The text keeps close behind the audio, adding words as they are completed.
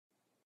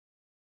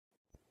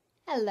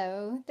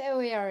Hello, there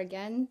we are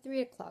again,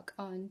 3 o'clock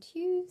on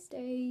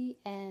Tuesday,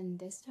 and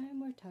this time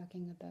we're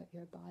talking about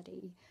your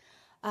body.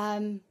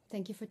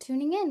 Thank you for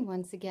tuning in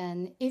once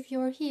again. If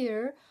you're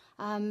here,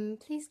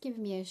 please give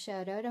me a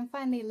shout out. I'm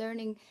finally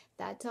learning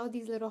that all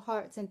these little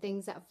hearts and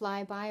things that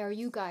fly by are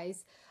you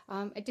guys.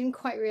 I didn't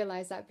quite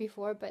realize that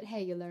before, but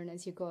hey, you learn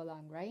as you go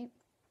along, right?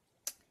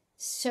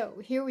 So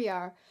here we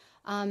are.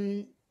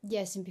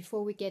 Yes, and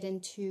before we get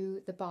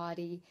into the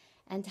body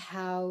and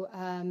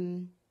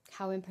how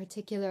in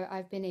particular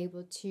I've been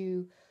able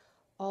to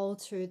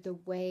alter the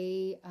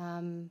way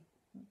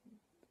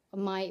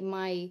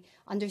my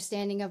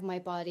understanding of my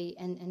body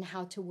and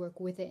how to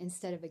work with it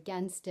instead of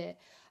against it.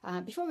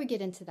 Before we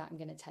get into that, I'm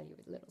going to tell you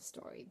a little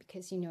story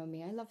because you know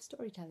me, I love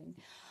storytelling.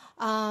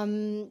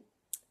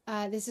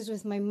 This is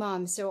with my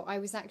mom. So I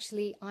was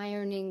actually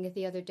ironing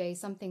the other day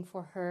something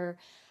for her,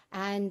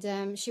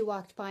 and she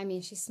walked by me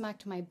and she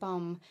smacked my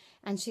bum,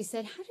 and she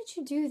said, "How did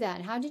you do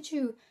that? How did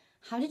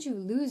you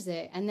lose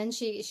it?" And then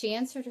she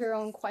answered her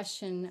own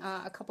question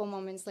a couple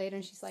moments later,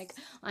 and she's like,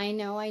 I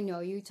know,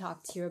 you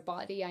talk to your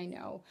body, I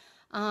know."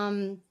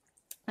 And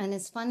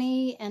it's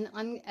funny and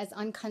as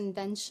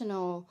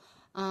unconventional,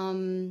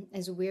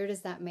 as weird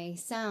as that may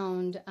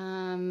sound,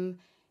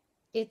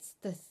 it's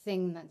the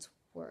thing that's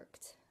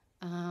worked.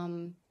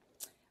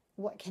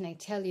 What can I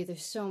tell you?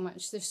 There's so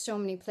much, there's so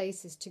many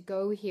places to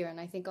go here, and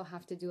I think I'll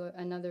have to do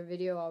another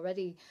video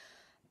already.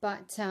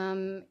 But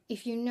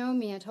if you know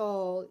me at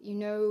all, you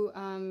know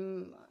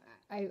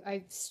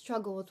I've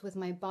struggled with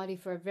my body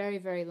for a very,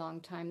 very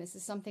long time. This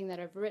is something that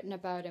I've written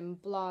about in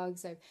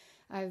blogs.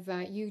 I've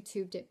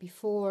YouTubed it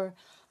before.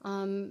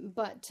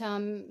 But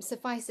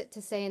suffice it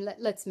to say, and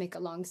let's make a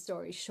long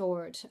story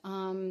short,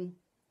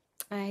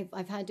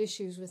 I've had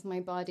issues with my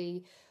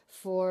body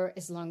for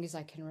as long as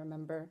I can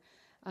remember.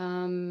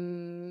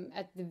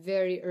 At the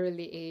very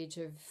early age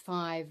of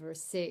 5 or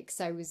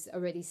 6, I was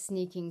already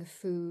sneaking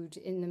food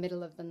in the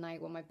middle of the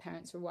night when my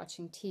parents were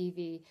watching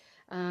TV,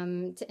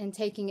 and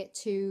taking it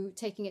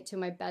to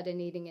my bed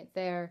and eating it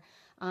there.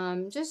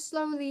 Just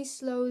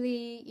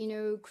slowly, you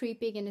know,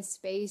 creeping in a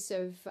space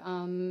of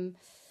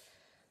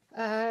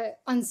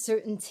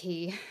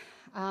uncertainty.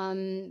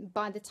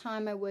 By the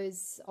time I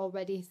was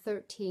already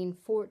 13,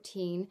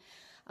 14,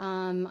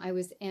 I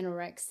was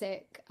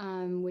anorexic,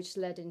 which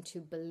led into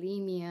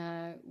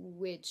bulimia,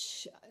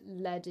 which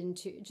led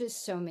into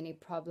just so many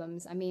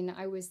problems. I mean,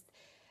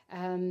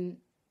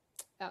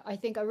 I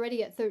think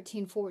already at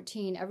 13,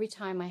 14, every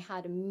time I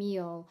had a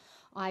meal,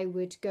 I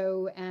would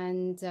go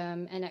and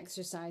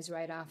exercise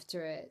right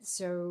after it.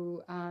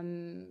 So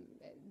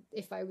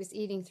if I was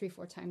eating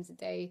 3-4 times a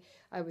day,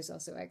 I was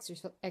also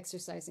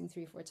exercising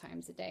 3-4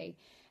 times a day.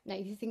 Now,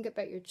 if you think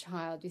about your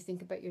child, you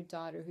think about your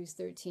daughter who's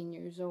 13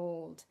 years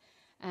old,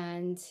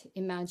 and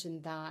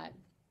imagine that.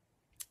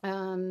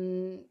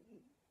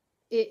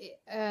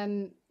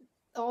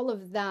 All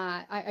of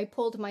that, I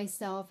pulled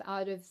myself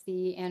out of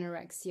the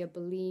anorexia,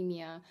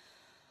 bulimia,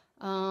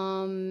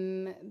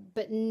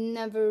 but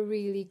never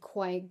really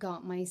quite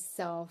got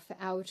myself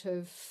out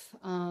of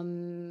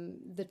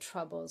the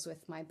troubles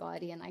with my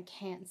body. And I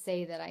can't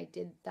say that I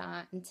did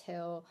that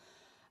until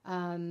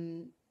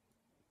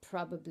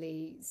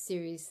probably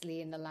seriously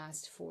in the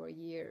last 4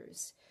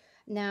 years.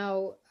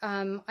 Now,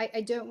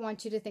 I don't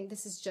want you to think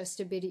this is just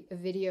a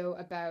video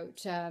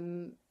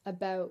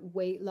about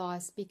weight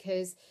loss,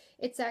 because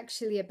it's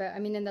actually about, I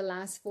mean, in the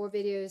last 4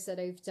 videos that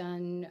I've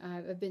done,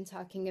 I've been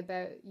talking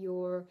about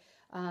your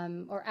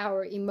or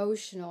our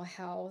emotional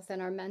health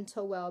and our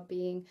mental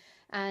well-being,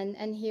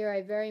 and here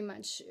I very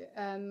much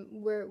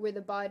where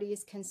the body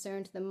is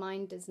concerned, the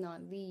mind does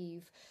not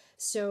leave.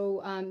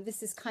 So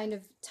this is kind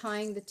of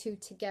tying the two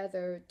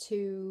together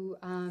to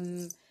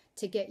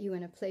get you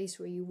in a place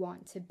where you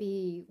want to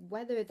be,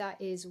 whether that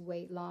is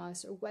weight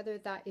loss or whether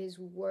that is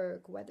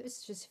work, whether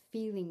it's just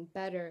feeling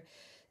better,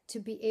 to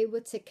be able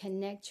to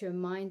connect your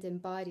mind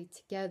and body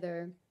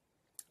together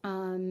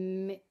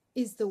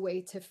is the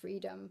way to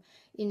freedom.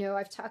 You know,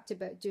 I've talked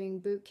about doing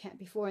boot camp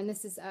before, and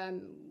this is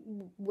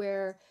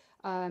where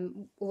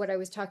what I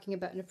was talking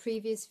about in a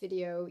previous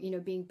video, you know,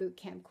 being boot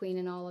camp queen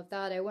and all of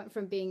that. I went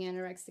from being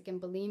anorexic and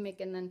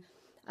bulimic, and then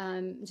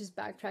just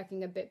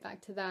backtracking a bit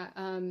back to that,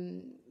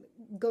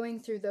 going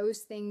through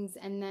those things,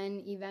 and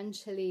then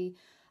eventually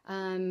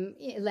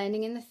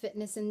landing in the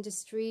fitness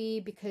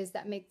industry, because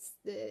that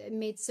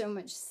made so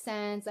much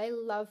sense. I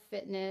love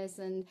fitness,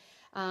 and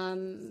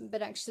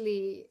but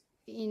actually,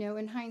 you know,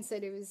 in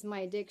hindsight, it was my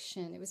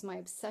addiction, it was my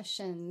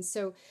obsession.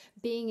 So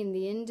being in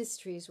the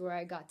industry is where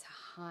I got to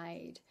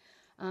hide.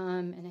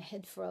 And I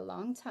hid for a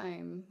long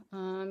time.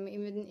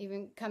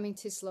 Even coming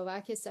to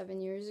Slovakia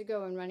 7 years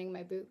ago and running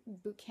my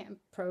boot camp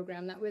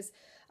program, that was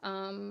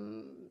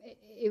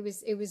it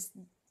was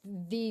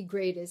the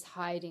greatest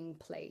hiding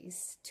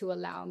place to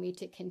allow me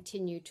to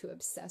continue to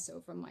obsess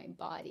over my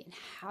body and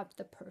have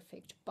the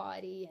perfect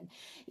body. And,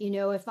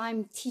 if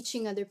I'm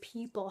teaching other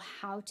people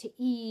how to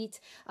eat,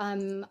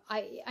 I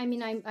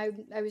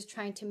was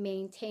trying to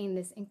maintain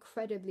this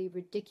incredibly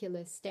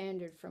ridiculous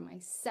standard for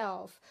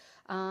myself.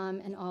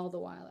 And all the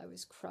while I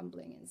was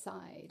crumbling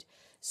inside.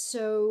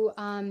 So,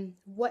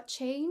 what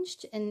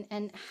changed,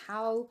 and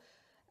how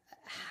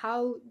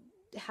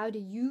do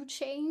you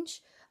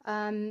change?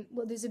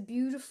 Well, there's a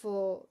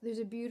beautiful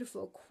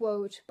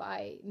quote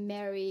by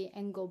Mary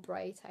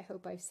Engelbreit. I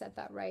hope I've said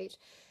that right.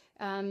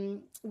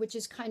 Which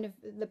is kind of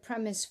the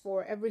premise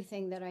for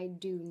everything that I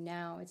do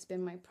now. It's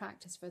been my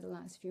practice for the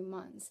last few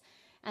months.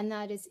 And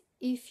that is,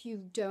 if you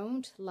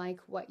don't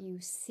like what you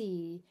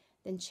see,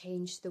 then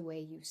change the way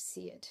you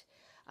see it.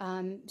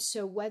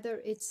 So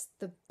whether it's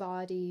the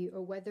body,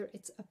 or whether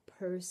it's a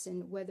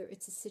person, whether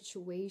it's a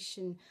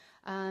situation,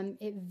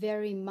 it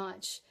very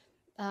much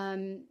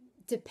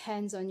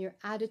depends on your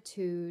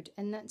attitude.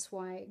 And that's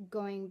why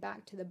going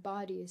back to the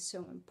body is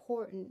so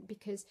important,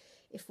 because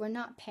if we're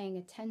not paying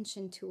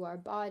attention to our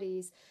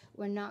bodies,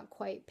 we're not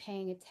quite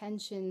paying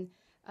attention,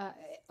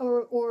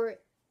 or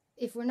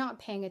if we're not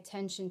paying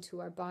attention to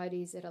our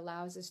bodies, it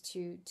allows us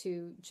to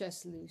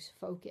just lose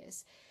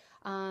focus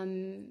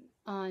on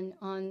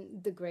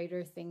the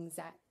greater things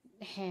at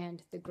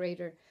hand, the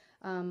greater,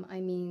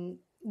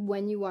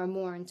 when you are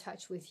more in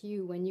touch with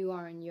you, when you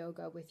are in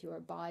yoga with your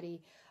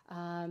body,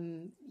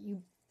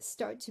 you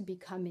start to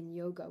become in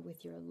yoga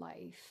with your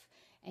life.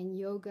 And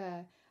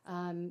yoga,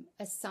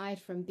 aside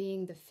from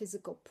being the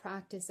physical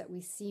practice that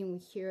we see and we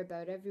hear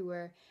about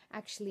everywhere,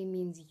 actually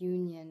means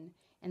union.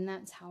 And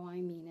that's how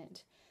I mean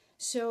it.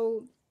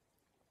 So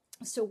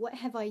what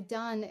have I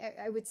done?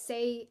 I would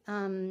say,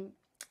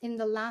 in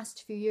the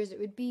last few years, it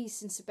would be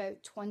since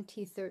about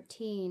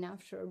 2013,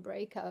 after a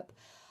breakup,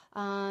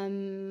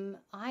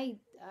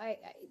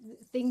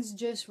 things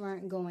just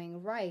weren't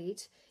going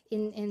right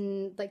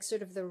in like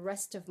sort of the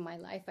rest of my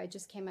life. I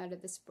just came out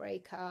of this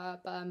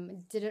breakup,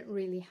 didn't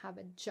really have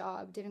a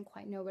job, didn't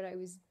quite know what I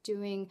was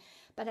doing,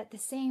 but at the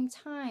same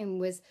time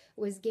was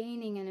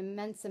gaining an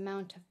immense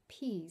amount of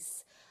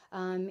peace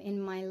in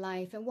my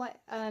life.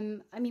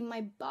 And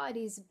my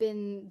body's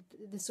been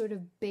the sort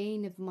of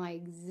bane of my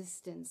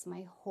existence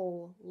my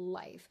whole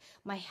life.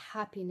 My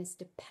happiness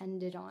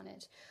depended on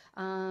it.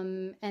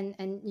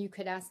 And you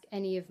could ask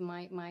any of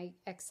my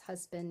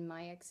ex-husband,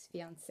 my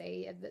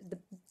ex-fiance,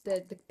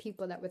 the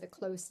people that were the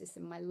closest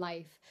in my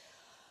life,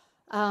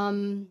 how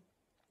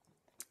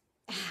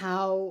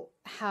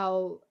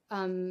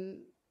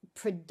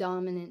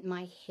predominant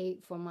my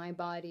hate for my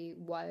body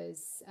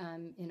was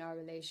in our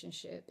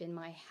relationship, in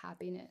my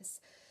happiness.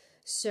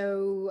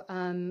 So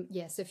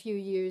yes, a few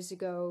years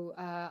ago,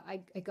 I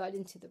got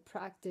into the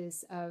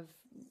practice of,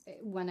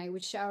 when I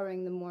was showering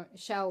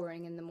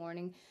in the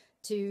morning,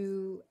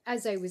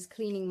 as I was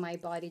cleaning my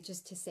body,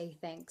 just to say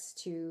thanks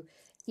to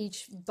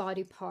each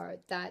body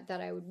part that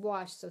I would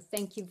wash. So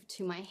thank you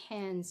to my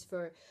hands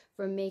for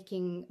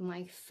making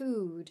my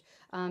food.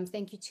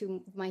 Thank you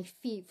to my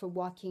feet for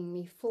walking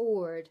me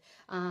forward.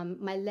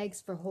 My legs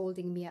for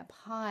holding me up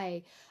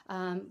high.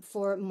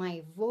 For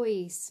my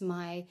voice,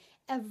 my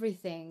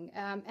everything.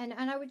 And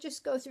I would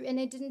just go through, and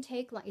it didn't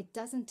take long. It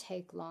doesn't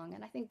take long.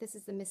 And I think this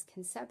is the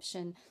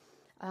misconception,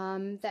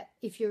 that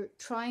if you're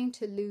trying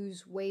to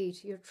lose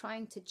weight, you're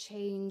trying to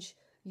change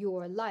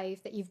your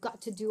life, that you've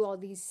got to do all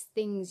these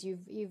things,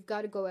 you've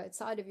got to go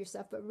outside of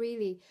yourself. But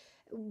really,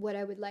 what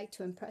I would like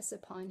to impress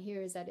upon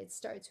here is that it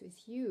starts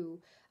with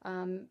you.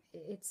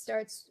 It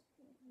starts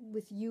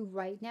with you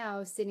right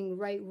now, sitting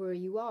right where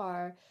you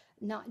are,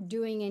 not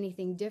doing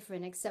anything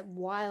different except,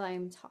 while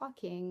I'm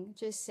talking,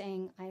 just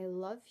saying I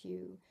love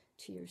you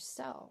to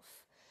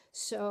yourself.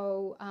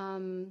 So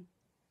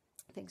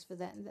thanks for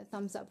that, the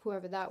thumbs up,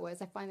 whoever that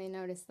was. I finally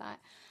noticed that.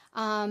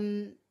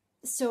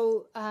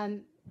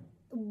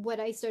 What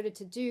I started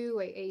to do,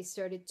 I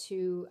started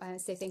to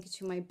say thank you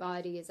to my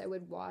body as I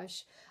would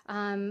wash.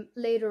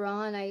 Later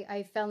on,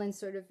 I fell in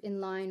sort of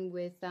in line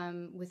with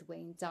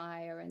Wayne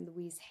Dyer and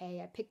Louise Hay.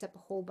 I picked up a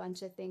whole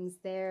bunch of things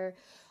there.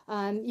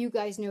 You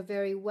guys know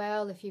very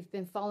well, if you've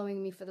been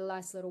following me for the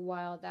last little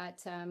while,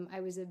 that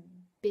I was a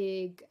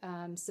big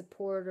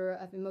supporter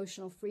of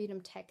emotional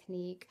freedom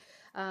technique,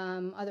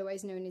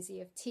 otherwise known as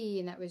EFT,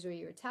 and that was where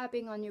you were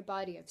tapping on your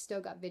body. I've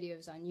still got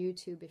videos on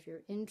YouTube if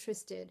you're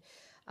interested.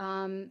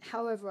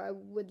 However, I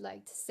would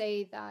like to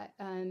say that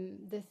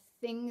the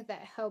thing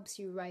that helps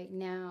you right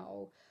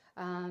now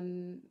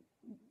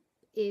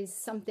is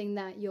something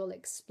that you'll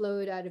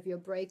explode out of your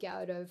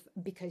breakout of,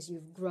 because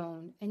you've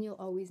grown, and you'll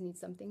always need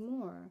something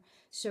more.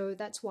 So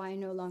that's why I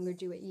no longer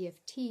do an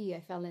EFT.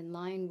 I fell in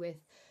line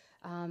with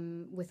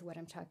what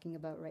I'm talking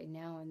about right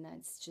now, and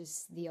that's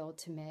just the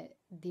ultimate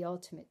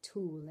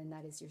tool, and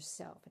that is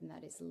yourself, and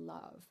that is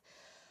love.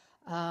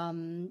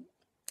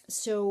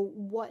 So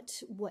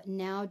what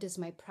now does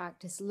my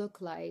practice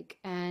look like,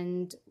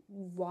 and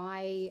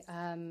why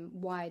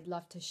I'd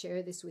love to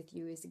share this with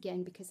you is,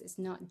 again, because it's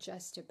not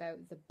just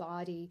about the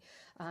body,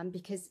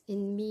 because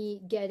in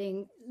me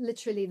getting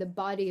literally the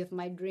body of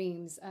my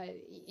dreams,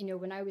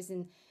 when I was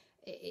in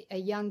a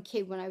young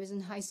kid, when I was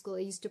in high school, I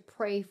used to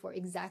pray for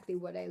exactly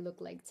what I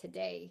look like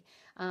today.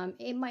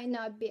 It might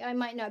not be, I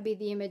might not be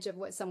the image of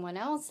what someone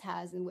else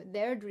has and what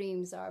their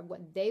dreams are,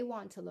 what they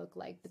want to look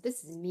like, but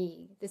this is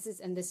me. This is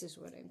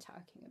what I'm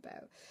talking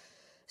about.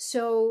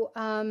 So,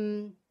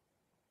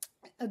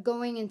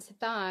 going into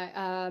that,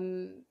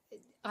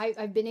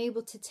 I've been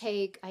able to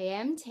I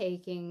am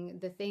taking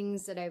the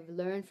things that I've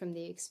learned from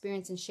the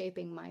experience in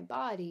shaping my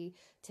body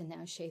to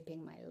now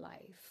shaping my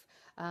life.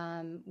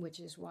 Which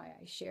is why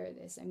I share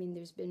this. I mean,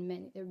 there have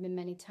been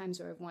many times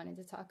where I've wanted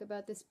to talk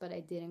about this, but I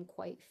didn't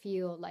quite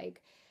feel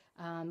like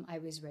I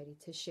was ready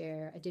to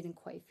share. I didn't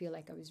quite feel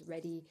like I was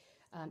ready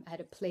at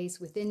a place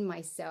within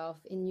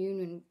myself in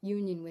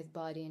union with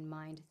body and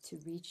mind to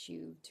reach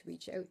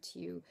out to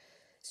you.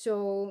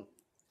 So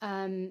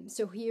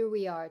so here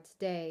we are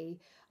today,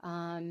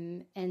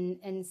 and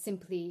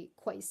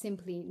quite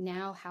simply,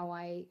 now how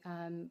I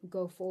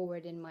go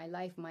forward in my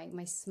life,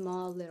 my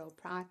small little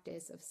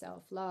practice of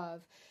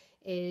self-love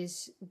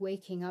is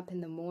waking up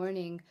in the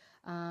morning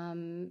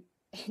and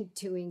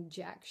doing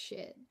jack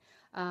shit.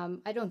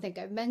 I don't think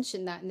I've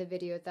mentioned that in the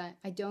video, that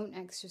I don't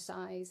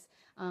exercise,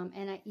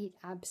 and I eat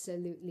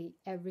absolutely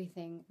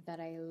everything that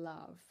I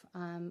love.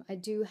 I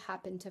do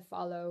happen to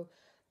follow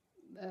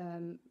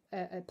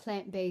a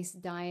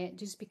plant-based diet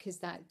just because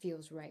that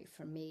feels right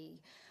for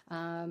me.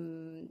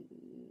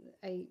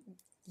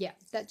 Yeah,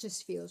 that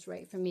just feels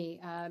right for me.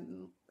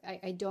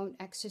 I don't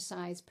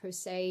exercise per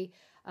se.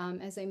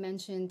 As I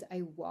mentioned,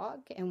 I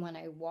walk, and when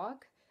I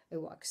walk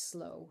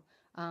slow.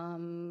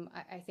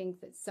 I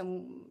think that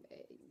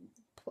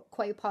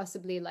quite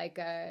possibly like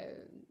a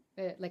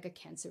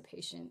cancer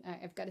patient.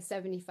 I've got a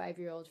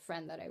 75-year-old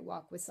friend that I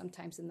walk with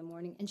sometimes in the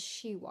morning, and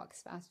she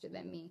walks faster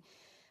than me.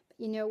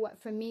 You know what,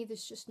 for me,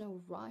 there's just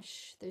no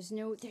rush. There's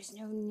no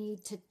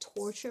need to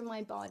torture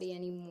my body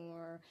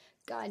anymore.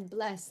 God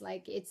bless.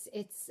 Like,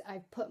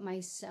 I've put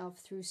myself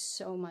through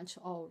so much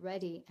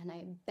already, and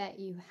I bet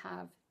you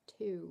have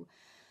too.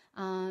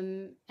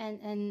 And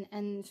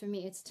for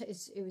me,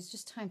 it was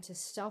just time to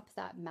stop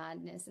that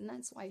madness. And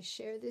that's why I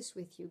share this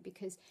with you,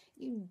 because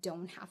you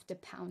don't have to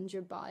pound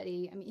your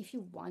body. I mean, if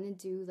you want to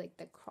do like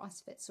the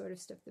CrossFit sort of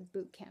stuff, the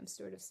boot camp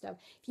sort of stuff,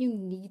 if you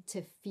need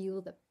to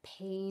feel the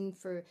pain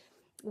for,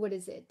 what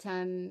is it?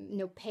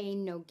 No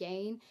pain, no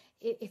gain.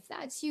 If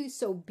that's you,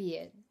 so be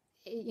it.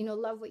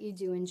 Love what you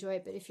do, enjoy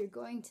it. But if you're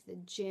going to the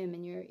gym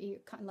and you're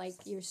kind of like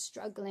you're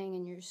struggling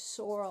and you're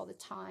sore all the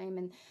time,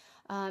 and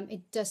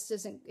it just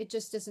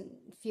doesn't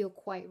feel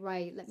quite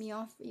right, let me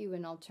offer you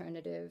an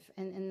alternative,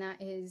 and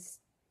that is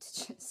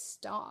to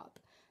just stop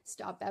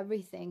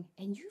everything,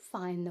 and you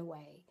find the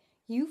way.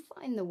 You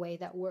find the way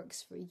that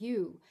works for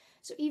you.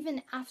 So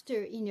even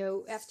after,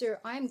 after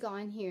I'm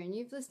gone here and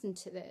you've listened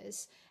to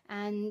this,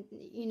 and,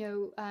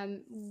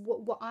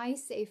 what I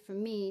say for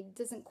me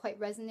doesn't quite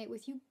resonate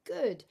with you,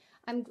 good.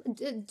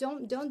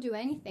 Don't do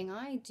anything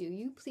I do.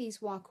 You please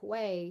walk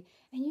away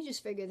and you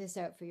just figure this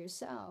out for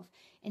yourself.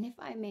 And if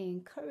I may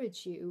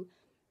encourage you,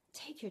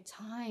 take your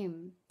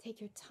time.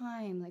 Take your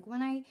time. Like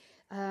when I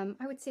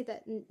would say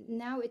that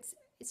now it's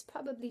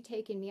probably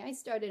taken me, I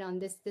started on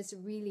this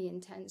really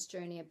intense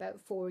journey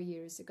about 3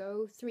 years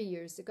ago,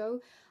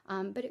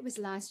 but it was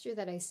last year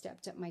that I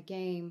stepped up my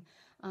game,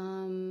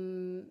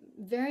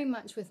 very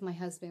much with my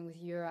husband,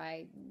 with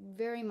Uri,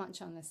 very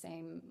much on the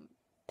same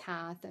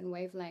path and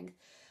wavelength,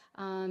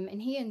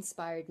 and he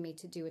inspired me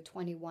to do a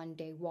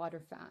 21-day water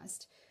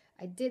fast.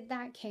 I did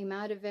that, came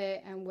out of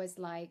it, and was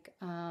like,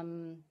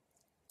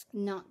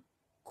 not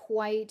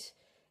quite,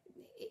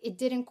 it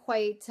didn't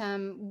quite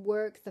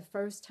work the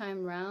first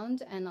time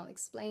round, and I'll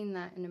explain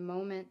that in a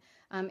moment.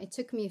 It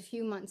took me a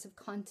few months of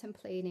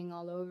contemplating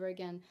all over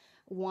again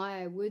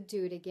why I would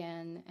do it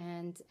again,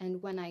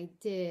 and when I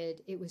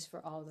did, it was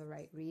for all the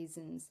right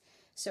reasons.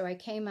 So I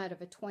came out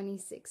of a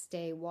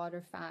 26-day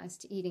water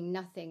fast, eating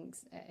nothing.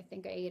 I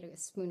think I ate a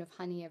spoon of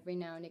honey every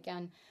now and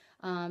again,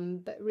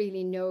 but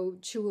really no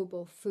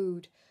chewable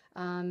food.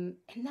 And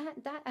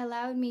that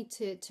allowed me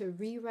to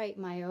rewrite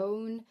my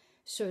own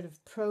sort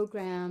of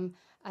program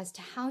as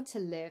to how to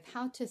live,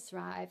 how to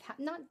thrive,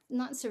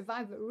 not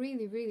survive, but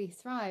really, really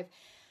thrive,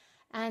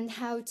 and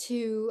how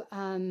to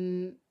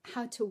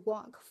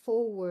walk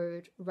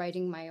forward,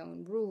 writing my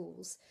own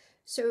rules.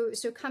 So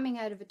coming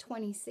out of a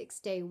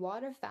 26-day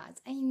water fast,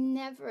 I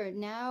never,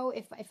 now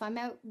if I'm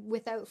out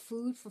without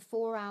food for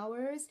 4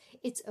 hours,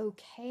 it's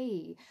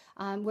okay.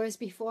 Whereas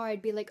before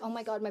I'd be like, oh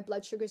my God, my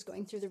blood sugar's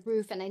going through the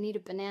roof and I need a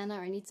banana,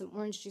 or I need some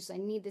orange juice, I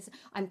need this,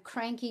 I'm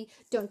cranky,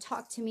 don't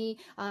talk to me.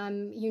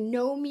 You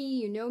know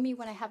me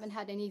when I haven't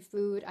had any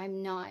food.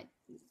 I'm not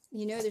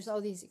you know, there's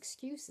all these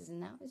excuses, and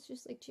now it's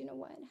just like, do you know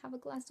what? Have a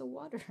glass of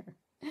water.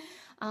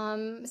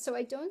 So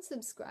I don't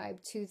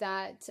subscribe to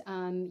that.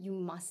 You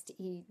must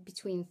eat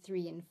between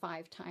 3 and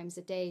 5 times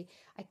a day.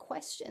 I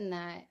question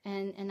that,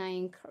 and I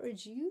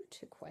encourage you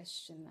to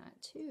question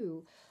that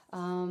too.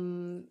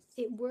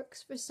 It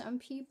works for some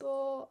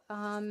people,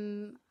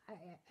 and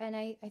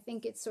I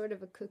think it's sort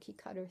of a cookie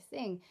cutter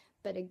thing.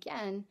 But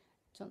again,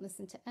 don't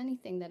listen to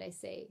anything that I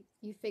say.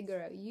 You figure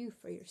out you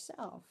for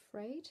yourself,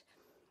 right?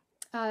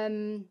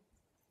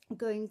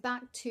 Going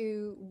back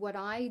to what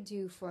I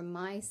do for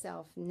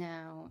myself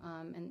now,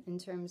 in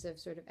terms of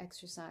sort of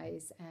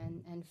exercise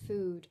and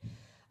food,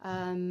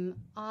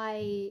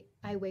 I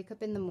wake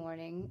up in the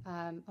morning.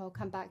 I'll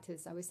come back to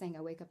this. I was saying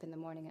I wake up in the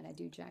morning and I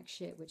do jack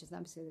shit, which is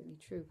absolutely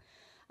true.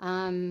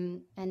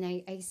 And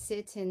I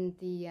sit in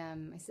the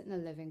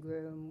living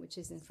room, which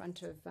is in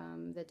front of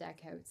the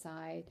deck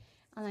outside,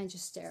 and I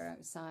just stare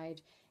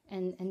outside.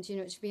 And you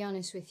know, to be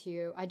honest with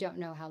you, I don't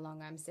know how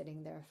long I'm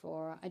sitting there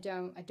for. I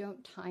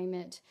don't time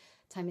it.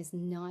 Time is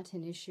not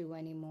an issue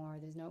anymore.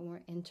 There's no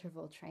more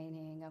interval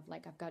training of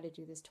like, I've got to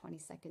do this 20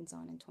 seconds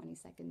on and 20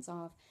 seconds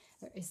off.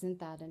 There isn't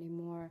that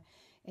anymore.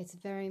 It's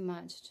very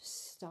much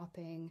just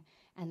stopping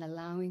and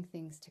allowing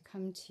things to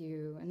come to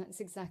you. And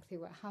that's exactly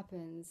what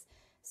happens.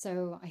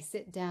 So I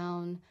sit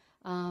down,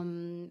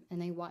 and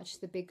I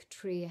watch the big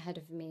tree ahead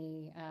of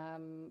me.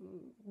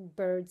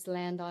 Birds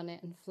land on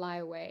it and fly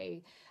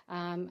away.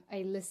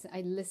 I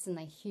listen,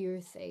 I hear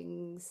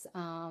things.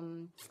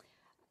 And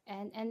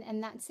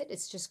that's it.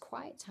 It's just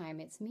quiet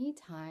time. It's me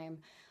time.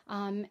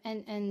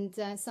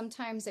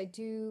 Sometimes I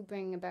do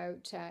bring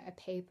about a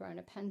paper and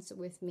a pencil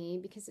with me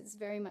because it's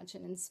very much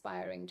an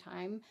inspiring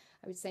time.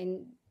 I would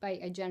say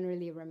I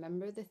generally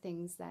remember the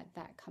things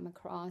that come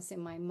across in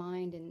my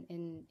mind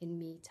in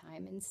me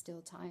time and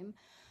still time.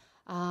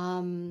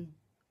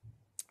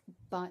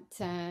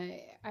 But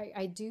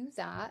I do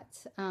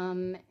that,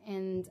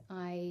 and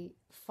I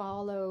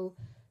follow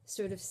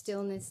sort of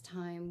stillness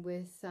time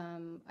with,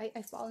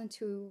 I fall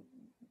into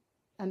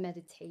a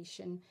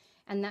meditation,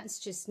 and that's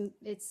just,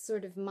 it's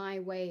sort of my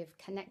way of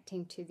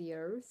connecting to the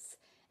earth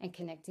and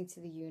connecting to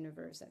the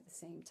universe at the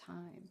same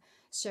time.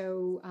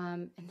 So,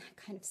 and that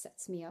kind of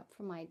sets me up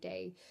for my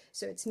day.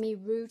 So it's me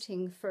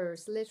rooting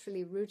first,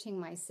 literally rooting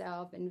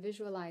myself and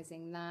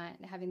visualizing that,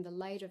 having the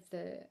light of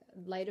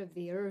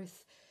the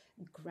earth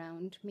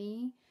ground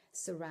me,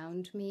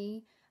 surround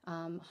me,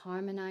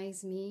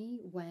 harmonize me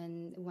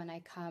when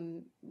I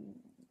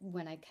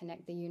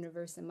connect the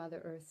universe and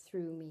Mother Earth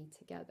through me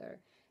together.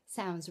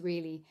 Sounds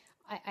really,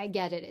 I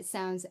get it. It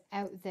sounds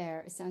out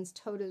there. It sounds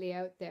totally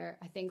out there.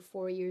 I think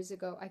 4 years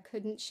ago, I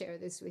couldn't share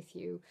this with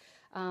you.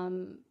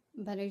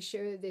 But I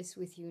share this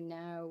with you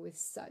now with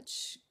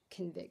such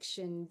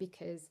conviction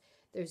because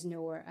there's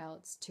nowhere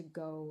else to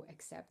go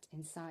except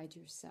inside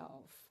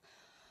yourself.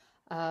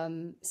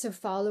 So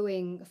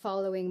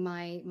following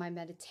my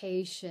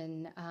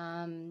meditation,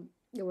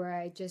 where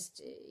I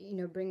just, you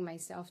know, bring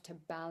myself to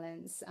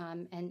balance,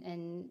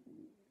 and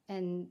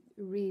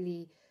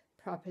really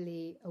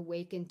properly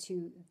awaken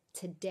to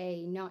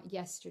today, not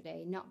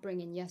yesterday, not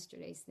bringing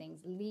yesterday's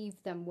things, leave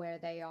them where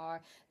they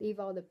are, leave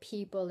all the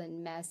people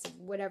and mess of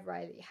whatever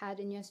I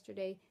had in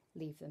yesterday,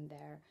 leave them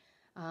there.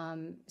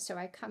 So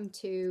I come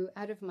to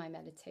out of my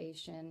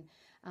meditation,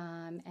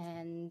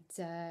 and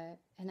I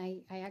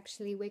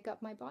actually wake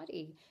up my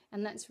body,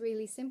 and that's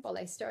really simple.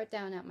 I start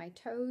down at my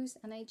toes,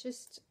 and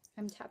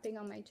I'm tapping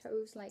on my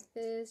toes like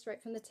this,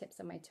 right from the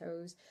tips of my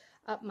toes,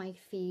 up my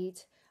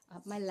feet,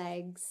 up my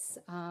legs,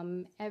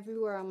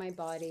 everywhere on my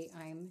body.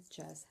 I'm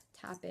just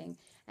tapping,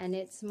 and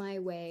it's my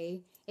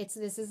way. This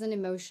is an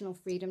emotional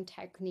freedom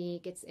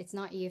technique. It's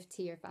not EFT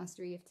or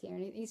faster EFT or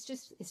anything. It's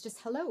just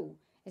hello.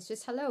 It's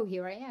just hello.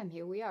 Here I am.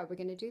 Here we are. We're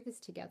going to do this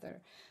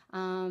together.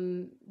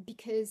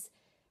 Because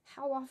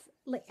how often,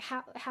 like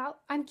how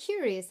I'm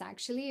curious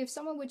actually, if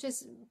someone would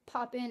just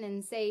pop in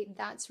and say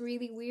that's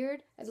really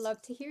weird, I'd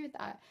love to hear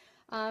that.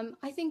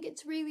 I think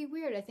it's really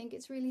weird. I think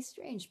it's really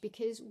strange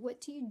because what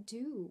do you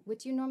do? What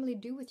do you normally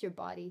do with your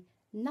body?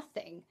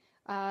 Nothing.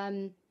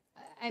 I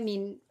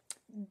mean,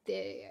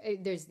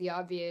 there's the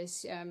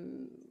obvious.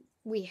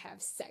 We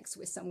have sex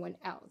with someone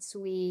else.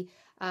 We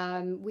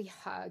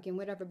hug and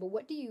whatever. But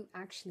what do you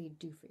actually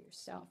do for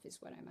yourself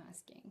is what I'm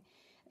asking.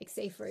 Like,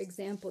 say, for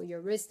example,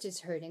 your wrist is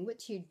hurting. What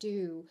do you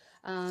do?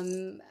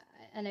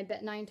 And I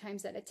bet 9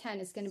 times out of 10,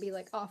 it's going to be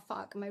like, oh,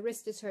 fuck, my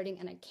wrist is hurting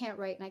and I can't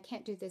write and I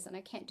can't do this and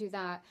I can't do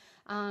that.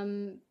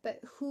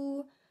 But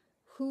who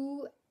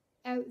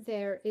out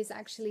there is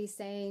actually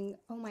saying,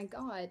 oh my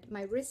God,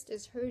 my wrist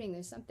is hurting.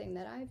 There's something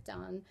that I've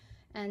done.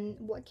 And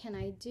what can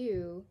I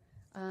do?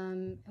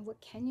 And what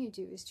can you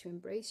do is to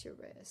embrace your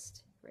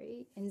wrist,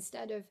 right?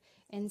 Instead of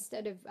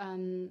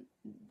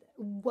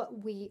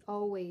what we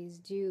always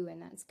do,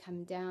 and that's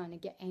come down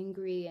and get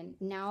angry and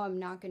now I'm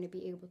not going to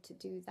be able to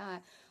do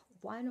that.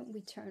 Why don't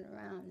we turn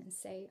around and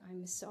say,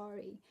 I'm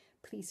sorry,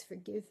 please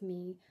forgive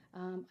me.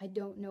 I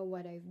don't know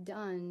what I've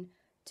done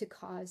to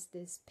cause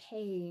this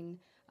pain,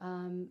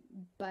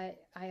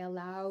 but I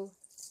allow.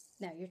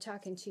 Now you're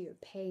talking to your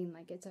pain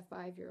like it's a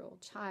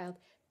 5-year-old child.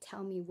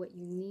 tell me what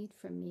you need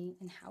from me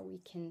and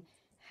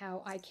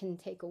how I can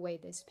take away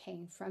this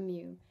pain from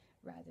you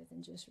rather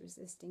than just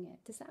resisting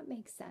it. Does that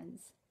make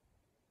sense?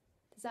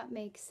 Does that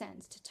make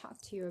sense, to talk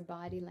to your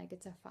body like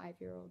it's a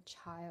 5-year-old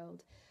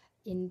child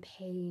in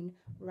pain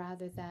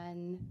rather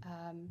than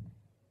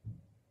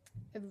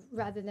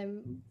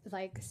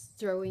like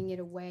throwing it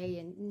away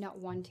and not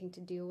wanting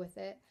to deal with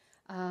it?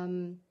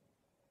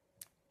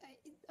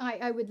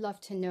 I would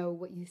love to know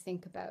what you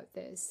think about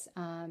this,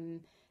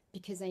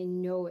 because I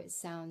know it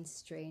sounds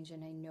strange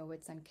and I know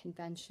it's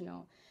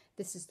unconventional.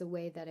 This is the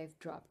way that I've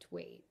dropped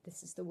weight.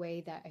 This is the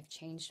way that I've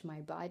changed my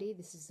body.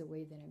 This is the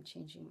way that I'm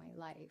changing my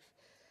life.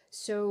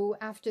 So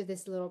after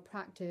this little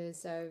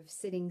practice of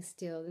sitting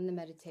still in the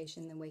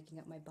meditation and waking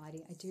up my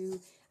body,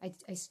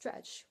 I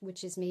stretch,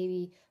 which is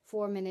maybe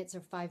 4 minutes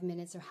or 5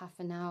 minutes or half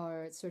an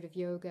hour. It's sort of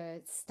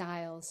yoga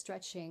style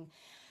stretching.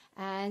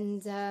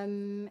 And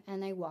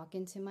I walk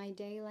into my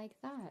day like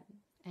that.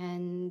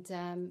 And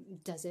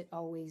does it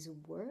always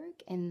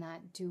work? And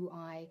that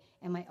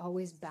am I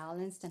always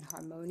balanced and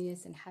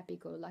harmonious and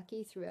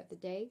happy-go-lucky throughout the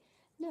day?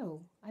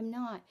 No, I'm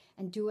not.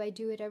 And do I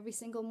do it every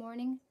single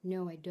morning?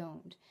 No, I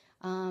don't.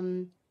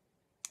 I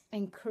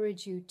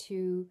encourage you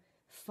to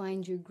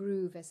find your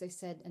groove, as I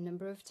said a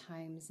number of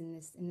times in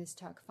this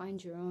talk.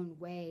 Find your own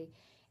way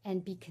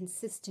and be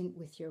consistent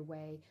with your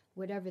way,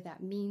 whatever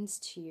that means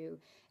to you.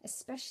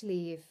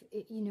 Especially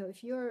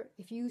if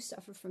you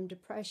suffer from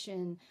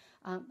depression,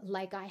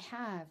 like I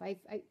have, I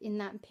in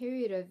that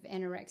period of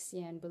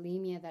anorexia and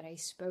bulimia that I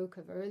spoke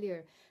of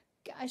earlier.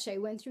 Gosh, I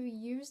went through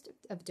years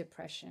of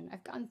depression.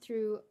 I've gone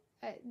through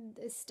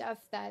stuff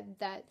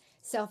that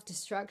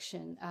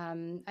self-destruction.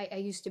 I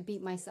used to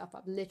beat myself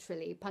up,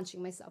 literally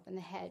punching myself in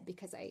the head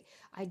because I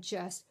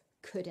just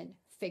couldn't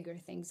figure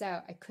things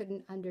out. I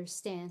couldn't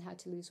understand how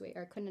to lose weight,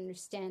 or I couldn't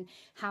understand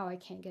how I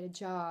can't get a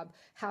job,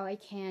 how I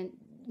can't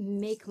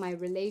make my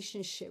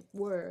relationship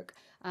work.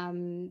 I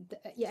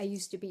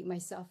used to beat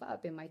myself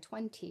up in my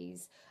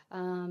 20s.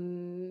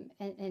 And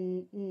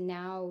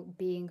now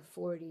being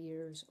 40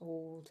 years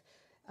old,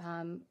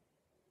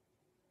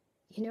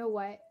 you know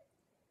what?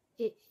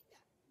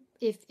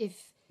 If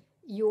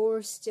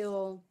you're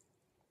still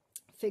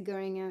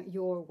figuring out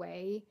your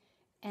way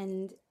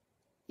and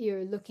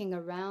you're looking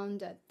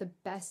around at the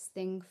best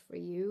thing for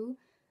you,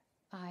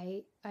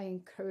 I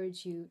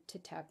encourage you to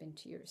tap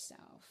into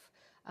yourself.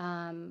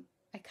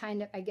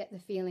 I get the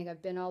feeling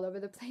I've been all over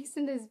the place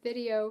in this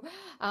video.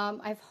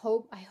 I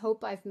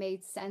hope I've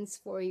made sense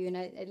for you and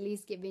at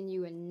least given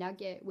you a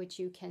nugget which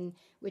you can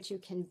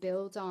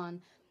build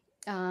on.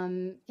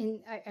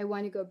 I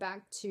want to go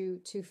back to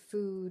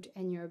food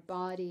and your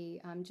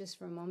body just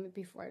for a moment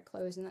before I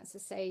close, and that's to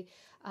say,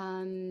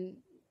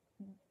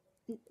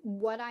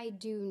 what I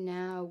do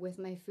now with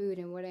my food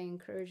and what I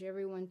encourage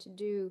everyone to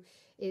do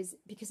is,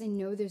 because I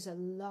know there's a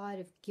lot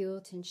of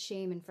guilt and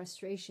shame and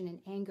frustration and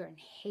anger and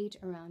hate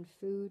around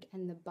food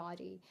and the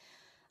body.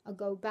 I'll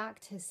go back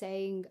to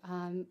saying,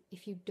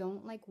 if you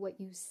don't like what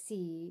you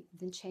see,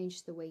 then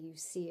change the way you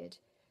see it.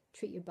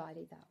 Treat your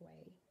body that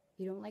way.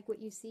 You don't like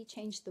what you see,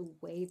 change the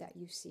way that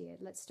you see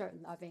it. Let's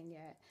start loving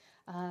it.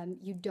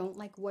 You don't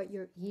like what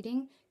you're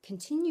eating,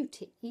 continue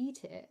to eat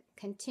it.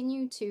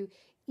 Continue to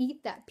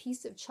eat that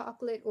piece of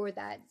chocolate or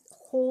that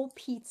whole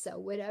pizza,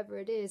 whatever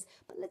it is,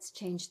 but let's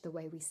change the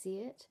way we see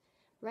it,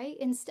 right?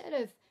 Instead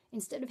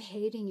of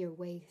hating your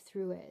way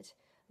through it,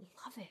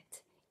 love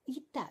it.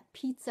 Eat that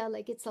pizza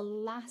like it's the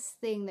last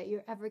thing that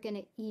you're ever going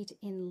to eat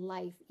in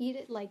life. Eat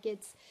it like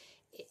it's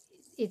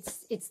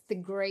the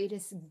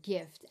greatest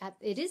gift.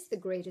 It is the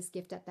greatest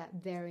gift at that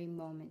very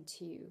moment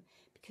to you.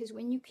 Because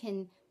when you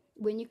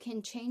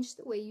can change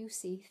the way you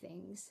see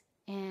things,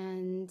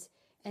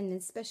 and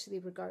especially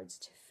regards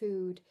to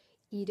food,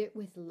 eat it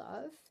with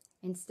love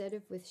instead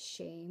of with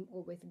shame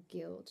or with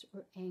guilt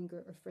or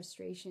anger or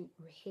frustration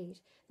or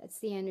hate. That's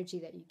the energy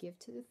that you give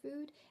to the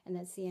food, and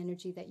that's the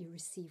energy that you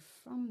receive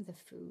from the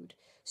food.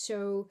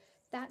 So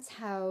that's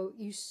how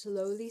you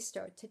slowly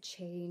start to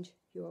change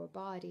your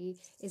body,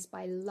 is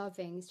by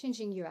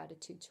changing your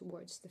attitude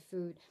towards the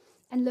food.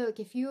 And look,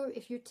 if you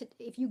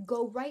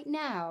go right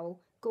now,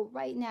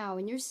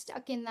 and you're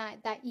stuck in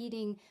that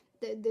eating,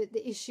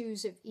 the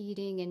issues of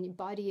eating and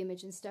body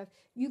image and stuff,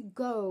 you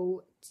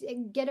go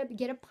get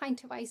a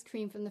pint of ice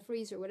cream from the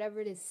freezer, whatever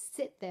it is,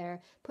 sit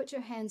there, put your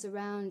hands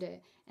around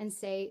it and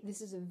say, this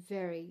is the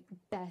very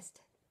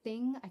best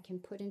thing I can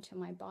put into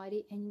my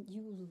body, and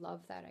you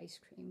love that ice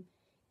cream.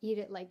 Eat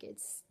it like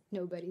it's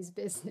nobody's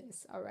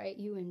business, all right?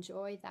 You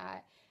enjoy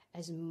that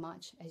as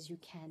much as you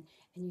can,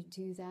 and you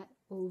do that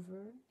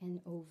over and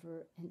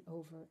over and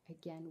over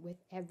again with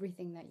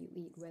everything that you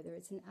eat, whether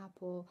it's an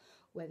apple,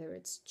 whether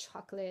it's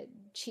chocolate,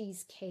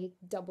 cheesecake,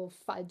 double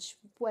fudge,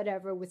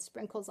 whatever, with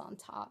sprinkles on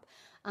top.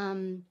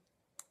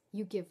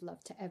 You give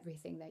love to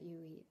everything that you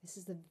eat. This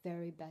is the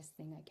very best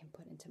thing I can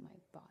put into my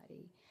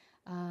body.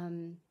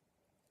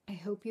 I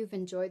hope you've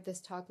enjoyed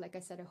this talk. Like I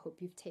said, I hope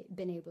you've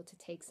been able to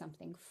take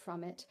something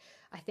from it.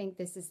 I think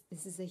this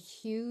is a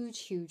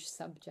huge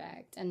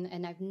subject,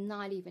 and I've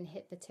not even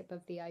hit the tip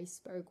of the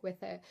iceberg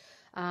with it.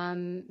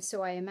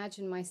 So I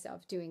imagine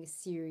myself doing a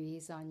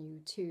series on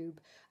YouTube,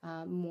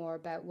 more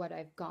about what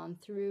I've gone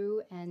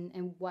through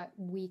and what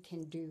we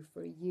can do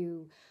for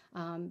you,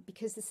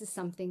 because this is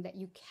something that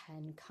you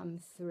can come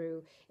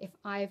through. If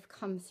I've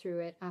come through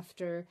it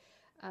after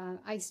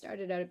I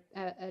started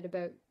at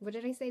about, what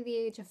did I say, the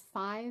age of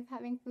 5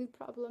 having food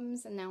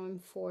problems, and now I'm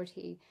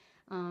 40.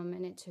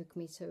 And it took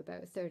me to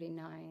about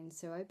 39.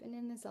 So I've been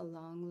in this a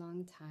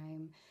long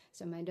time.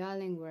 So my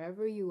darling,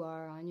 wherever you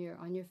are on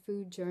your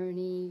food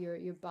journey,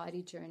 your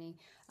body journey,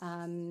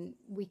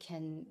 we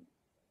can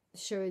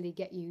surely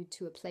get you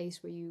to a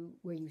place where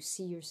you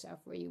see yourself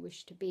where you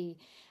wish to be,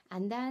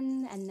 and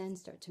then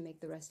start to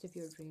make the rest of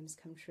your dreams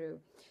come true.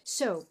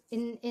 So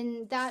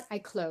in that I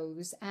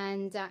close,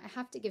 and I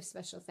have to give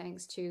special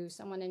thanks to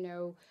someone I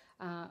know,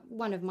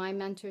 one of my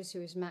mentors,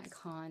 who is Matt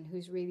Kahn,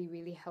 who's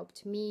really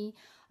helped me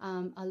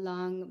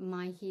along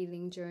my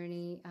healing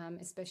journey,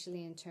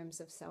 especially in terms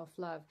of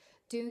self-love.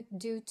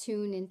 Do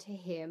tune into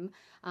him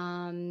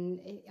on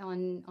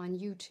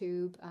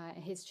YouTube.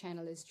 His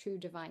channel is True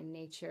Divine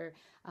Nature,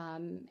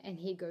 and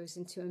he goes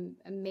into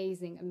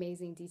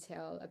amazing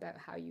detail about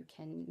how you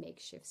can make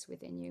shifts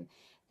within you.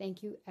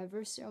 Thank you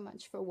ever so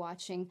much for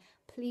watching.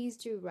 Please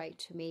do write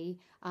to me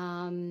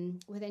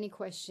with any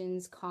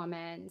questions,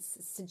 comments,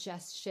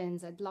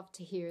 suggestions. I'd love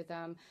to hear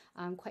them.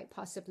 Quite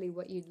possibly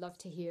what you'd love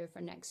to hear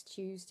for next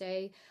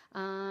Tuesday.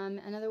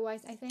 And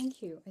otherwise, I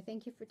thank you. I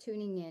thank you for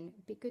tuning in.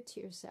 Be good to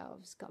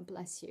yourselves. God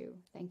bless you.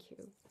 Thank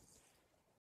you.